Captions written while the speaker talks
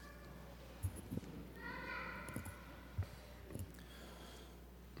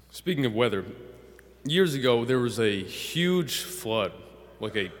Speaking of weather, years ago there was a huge flood,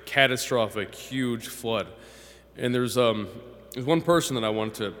 like a catastrophic, huge flood. And there's one person that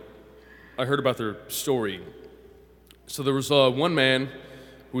I heard about their story. So there was one man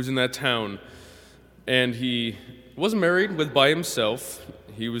who was in that town, and he wasn't married, lived by himself.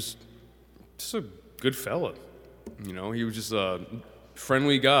 He was just a good fella. He was just a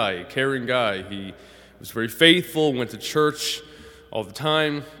friendly guy, caring guy. He was very faithful, went to church all the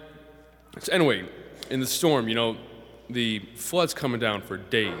time. So anyway, in the storm, the flood's coming down for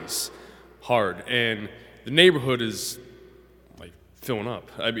days, hard, and the neighborhood is like filling up.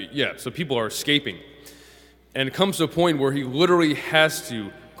 So people are escaping. And it comes to a point where he literally has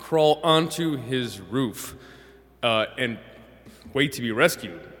to crawl onto his roof and wait to be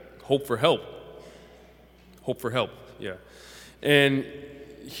rescued. Hope for help. Hope for help, yeah. And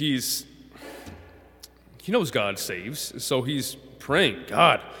he knows God saves, so he's praying,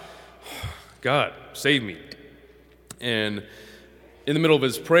 God, save me. And in the middle of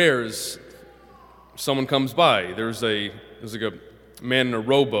his prayers, someone comes by. There's like a man in a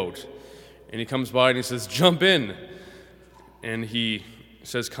rowboat, and he comes by and he says, jump in. And he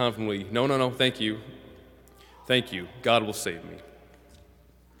says confidently, no, thank you, God will save me.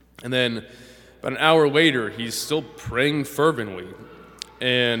 And then about an hour later, he's still praying fervently,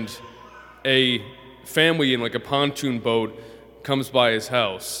 and a family in like a pontoon boat comes by his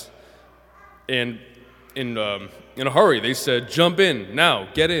house, and in a hurry they said, jump in now,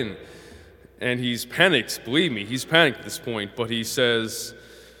 get in. And he's panicked, believe me, he's panicked at this point, but he says,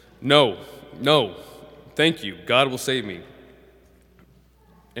 no, thank you, God will save me.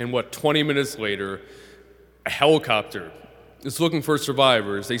 And 20 minutes later, a helicopter is looking for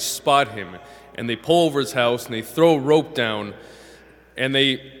survivors. They spot him, and they pull over his house, and they throw a rope down, and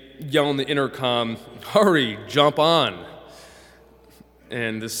they yell on the intercom, hurry, jump on.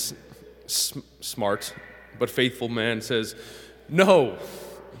 And this smart but faithful man says, no,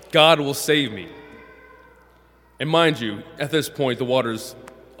 God will save me. And mind you, at this point, the water's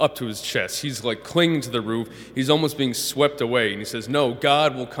up to his chest. He's like clinging to the roof. He's almost being swept away. And he says, no,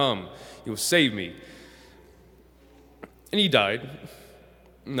 God will come. He will save me. And he died.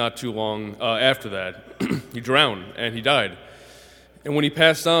 Not too long after that, he drowned and he died. And when he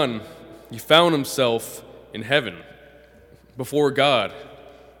passed on, he found himself in heaven before God.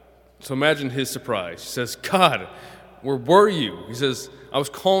 So imagine his surprise. He says, God, where were you? He says, I was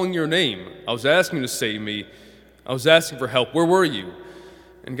calling your name. I was asking you to save me. I was asking for help. Where were you?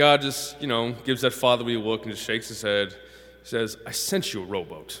 And God just, gives that fatherly look and just shakes his head. He says, I sent you a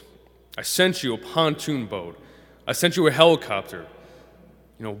rowboat. I sent you a pontoon boat. I sent you a helicopter.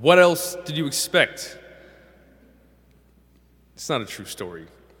 What else did you expect? It's not a true story.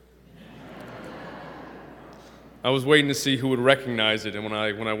 I was waiting to see who would recognize it, and when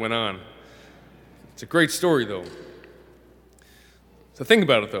I went on. It's a great story, though. So think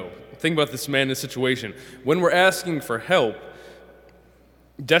about it, though. Think about this man in this situation. When we're asking for help,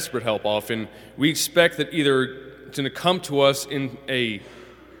 desperate help often, we expect that either it's going to come to us in a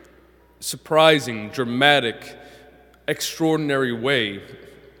surprising, dramatic, extraordinary way,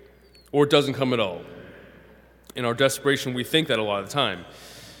 or it doesn't come at all. In our desperation, we think that a lot of the time.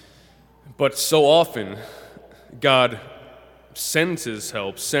 But so often, God sends his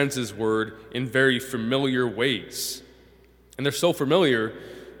help, sends his word in very familiar ways. And they're so familiar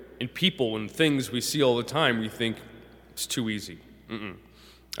in people and things we see all the time, we think it's too easy.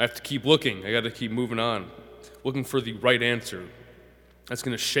 I have to keep looking. I got to keep moving on, looking for the right answer. That's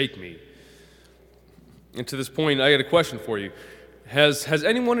going to shake me. And to this point, I got a question for you. Has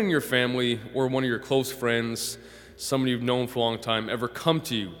anyone in your family or one of your close friends, somebody you've known for a long time, ever come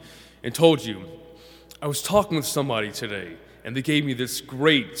to you and told you, I was talking with somebody today, and they gave me this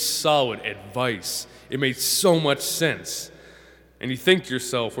great, solid advice. It made so much sense. And you think to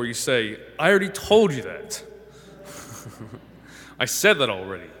yourself, or you say, I already told you that. I said that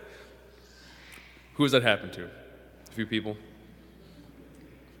already. Who has that happened to? A few people?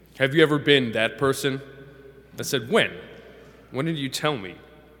 Have you ever been that person that said, when? When did you tell me?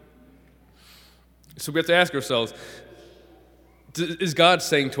 So we have to ask ourselves, is God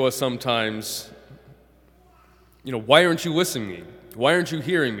saying to us sometimes, why aren't you listening to me? Why aren't you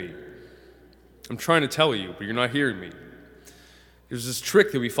hearing me? I'm trying to tell you, but you're not hearing me. There's this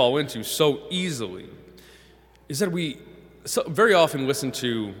trick that we fall into so easily, is that we very often listen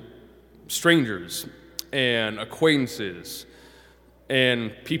to strangers and acquaintances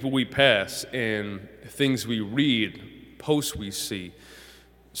and people we pass and things we read, posts we see,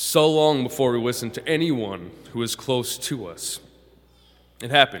 so long before we listen to anyone who is close to us. It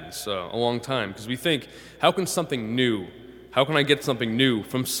happens a long time because we think, how can something new How can I get something new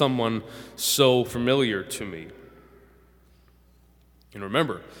from someone so familiar to me? And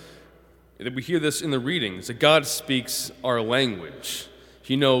remember that we hear this in the readings, that God speaks our language.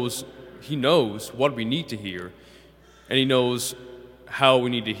 He knows what we need to hear, and He knows how we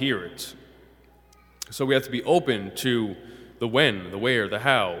need to hear it. So we have to be open to the when, the where, the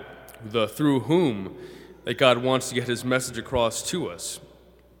how, the through whom that God wants to get His message across to us.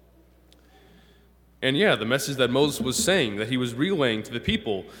 And yeah, the message that Moses was saying, that he was relaying to the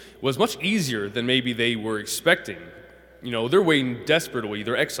people, was much easier than maybe they were expecting. They're waiting desperately,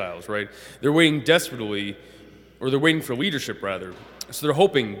 they're exiles, right? They're waiting desperately, or they're waiting for leadership, rather. So they're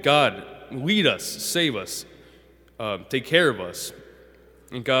hoping, God, lead us, save us, take care of us.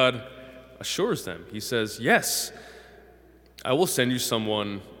 And God assures them. He says, yes, I will send you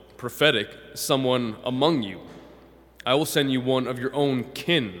someone prophetic, someone among you. I will send you one of your own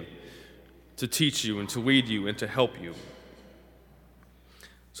kin to teach you and to lead you and to help you.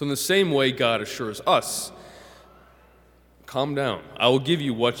 So in the same way, God assures us, calm down. I will give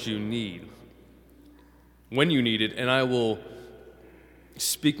you what you need when you need it, and I will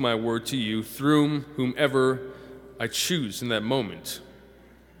speak my word to you through whomever I choose in that moment.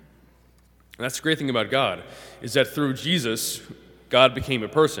 And that's the great thing about God, is that through Jesus, God became a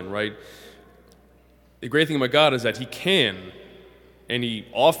person, right? The great thing about God is that He can, and He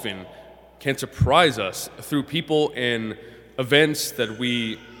often can surprise us through people and events that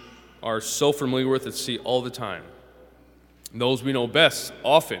we are so familiar with and see all the time. And those we know best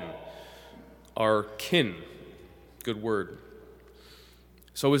often are kin. Good word.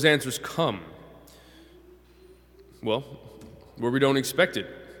 So His answers come. Well, where we don't expect it,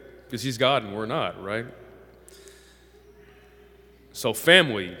 because He's God and we're not, right? So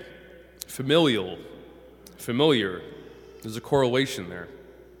family, familiar, there's a correlation there.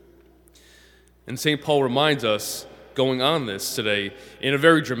 And St. Paul reminds us, going on this today, in a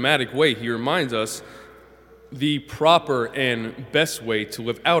very dramatic way, he reminds us the proper and best way to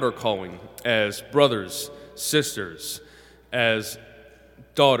live out our calling as brothers, sisters, as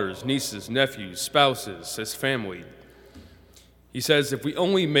daughters, nieces, nephews, spouses, as family. He says if we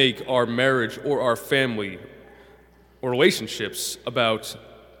only make our marriage or our family or relationships about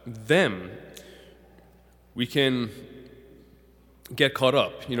them, we can get caught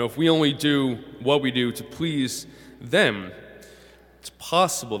up. If we only do what we do to please them, it's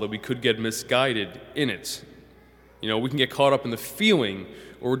possible that we could get misguided in it. We can get caught up in the feeling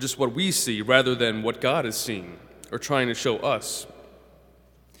or just what we see rather than what God is seeing or trying to show us.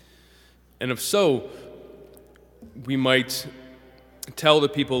 And if so, we might tell the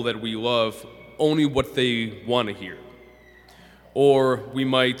people that we love only what they want to hear. Or we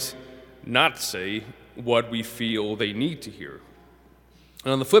might not say what we feel they need to hear.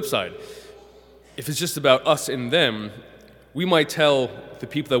 And on the flip side, if it's just about us and them, we might tell the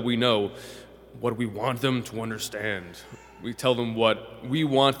people that we know what we want them to understand. We tell them what we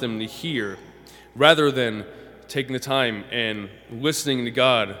want them to hear, rather than taking the time and listening to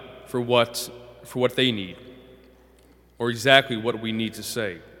God for what they need, or exactly what we need to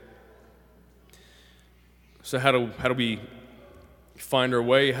say. So how do we find our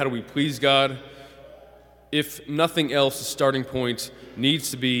way? How do we please God? If nothing else, the starting point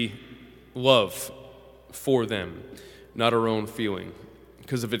needs to be love for them, not our own feeling.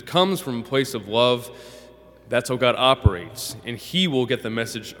 Because if it comes from a place of love, that's how God operates, and He will get the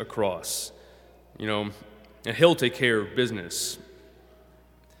message across. And He'll take care of business.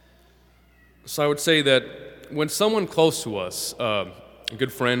 So I would say that when someone close to us, a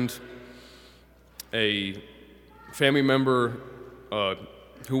good friend, a family member,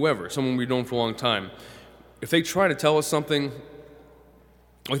 whoever, someone we've known for a long time, if they try to tell us something,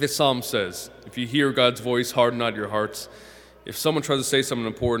 like the Psalm says, if you hear God's voice, harden not your hearts. If someone tries to say something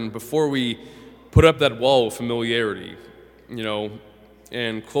important, before we put up that wall of familiarity,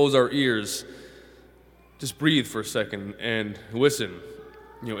 and close our ears, just breathe for a second and listen.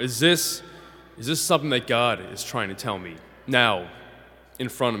 Is this something that God is trying to tell me now, in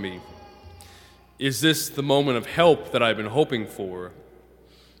front of me? Is this the moment of help that I've been hoping for,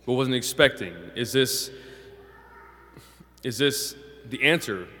 but wasn't expecting? Is this the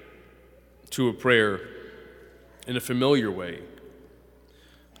answer to a prayer in a familiar way?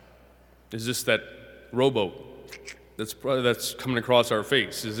 Is this that rowboat that's coming across our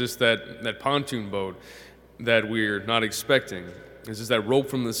face? Is this that pontoon boat that we're not expecting? Is this that rope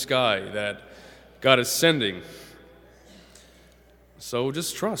from the sky that God is sending? So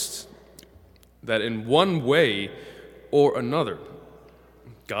just trust that in one way or another,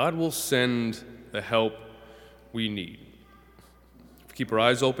 God will send the help we need. Keep our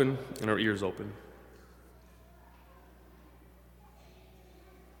eyes open and our ears open.